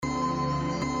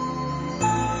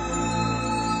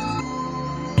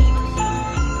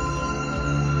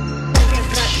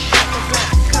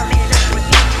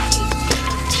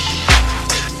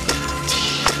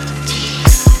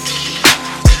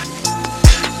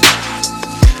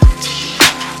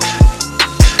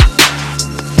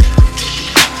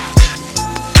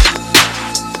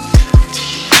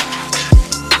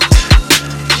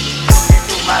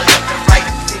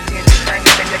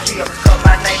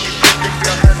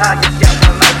I just got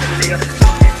one life to live.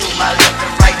 Looking through my left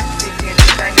and right, seeking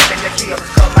anything up in the kill.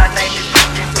 Cause my name is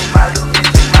looking through my, looking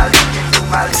through my, looking through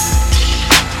my.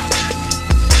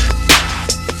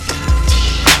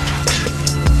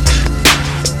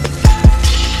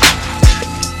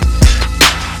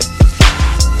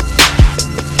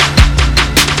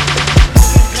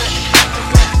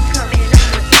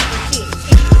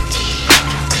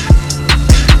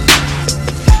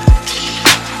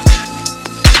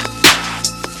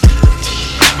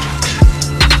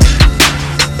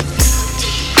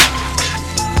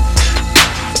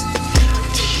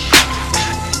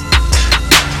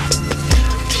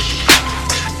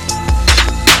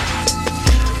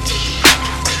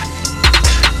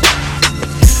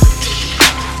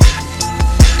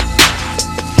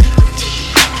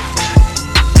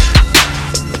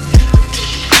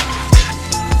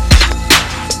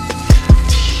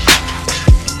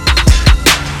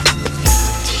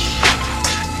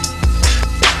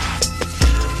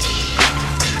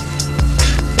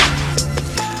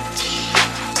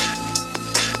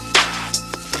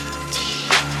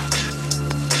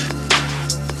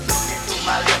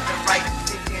 My left and right,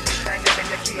 seeking anything up in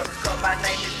the kill. Cause my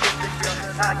name is Mr.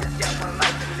 Bill. I just got